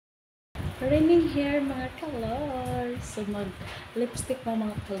Raining hair mga colors. So mag-lipstick pa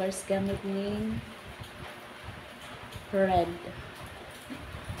mga colors gamit ni red.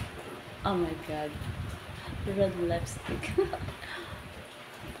 Oh my god. Red lipstick.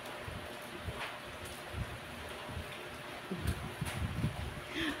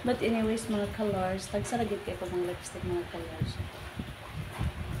 But anyways mga colors, tagsaragit kayo mga lipstick mga colors.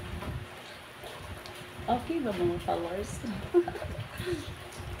 Okay ba mga colors?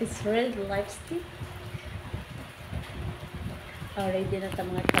 It's red lipstick. Ready na ta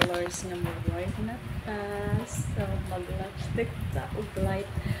mga colors nga mag-work na ta. So mag-lipstick ta og light.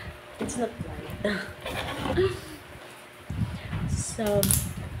 It's not light. So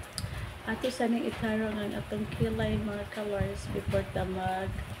ato sa ning itarong ang atong kilay mga colors before ta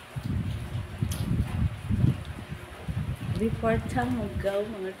go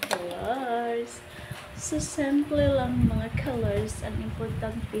mga colors. So simple lang mga colors, ang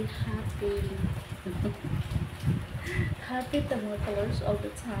importante happy. Happy ta mga colors all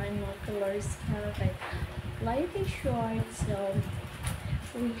the time, mga colors like life is short, so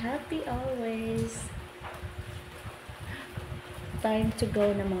we happy always. Time to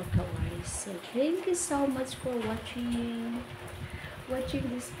go na mga colors. So thank you so much for watching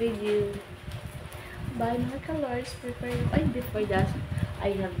this video. Bye mga colors. Prepare. Before that,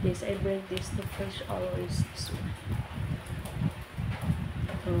 I have this. I bring this to Fresh Always. This one.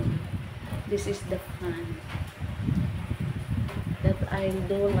 This is the fun that I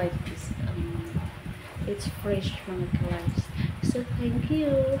do like this. It's fresh mga colors. So thank you.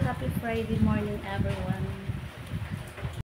 Happy Friday morning, everyone.